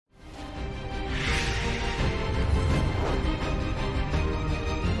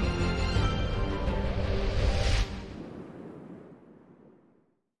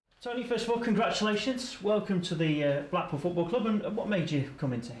Tony, first of all, congratulations. Welcome to the Blackpool Football Club. And what made you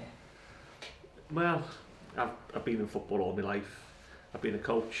come into here? Well, I've been in football all my life. I've been a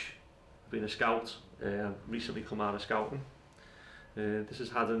coach, I've been a scout, recently come out of scouting. This has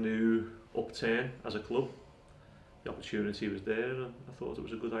had a new upturn as a club. The opportunity was there and I thought it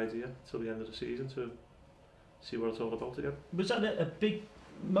was a good idea till the end of the season to see what it's all about again. Was that a big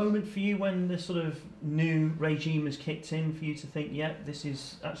moment for you when this sort of new regime has kicked in for you to think, yeah, this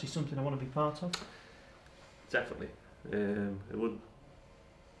is actually something I want to be part of? Definitely. I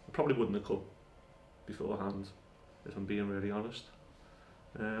probably wouldn't have come beforehand, if I'm being really honest.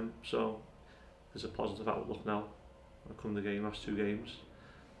 So there's a positive outlook now. I've come to the game, last two games,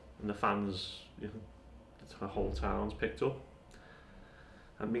 and the fans, the whole town's picked up.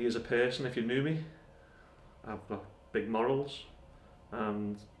 And me as a person, if you knew me, I've got big morals,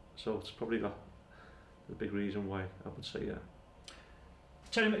 and so it's probably got the big reason why I would say yeah.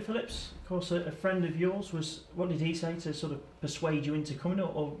 Terry McPhillips, of course, a friend of yours, what did he say to sort of persuade you into coming,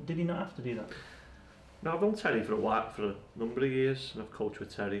 or did he not have to do that? Now, I've known Terry for a number of years, and I've coached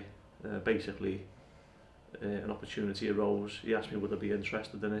with Terry. Basically, an opportunity arose. He asked me would I be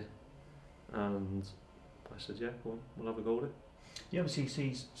interested in it, and I said yeah, go on, we'll have a go at it. He obviously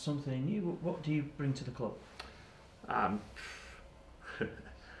sees something in you. What do you bring to the club?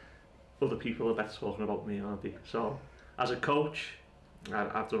 Other people are better talking about me, aren't they? So, as a coach,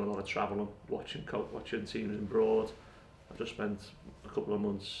 I've done a lot of travelling, watching teams abroad. I've just spent a couple of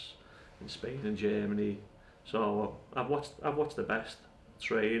months in Spain and Germany. So I've watched the best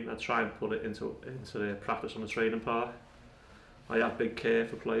train. I try and put it into the practice on the training park. I have big care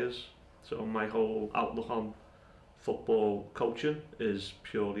for players. So my whole outlook on football coaching is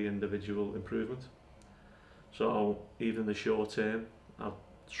purely individual improvement. So even in the short term, I'll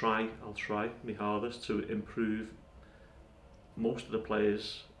try my hardest to improve most of the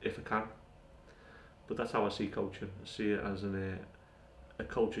players if I can. But that's how I see coaching. I see it as a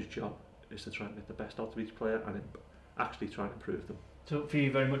coach's job is to try and get the best out of each player and actually try and improve them. So for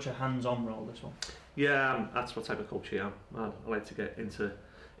you, very much a hands-on role, this one? Yeah, that's what type of coach I am. I like to get into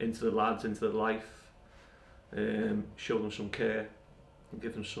the lads, into their life, show them some care, and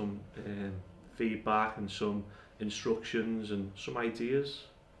give them some feedback and some instructions and some ideas,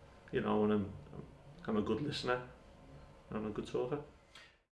 and I'm a good listener and I'm a good talker.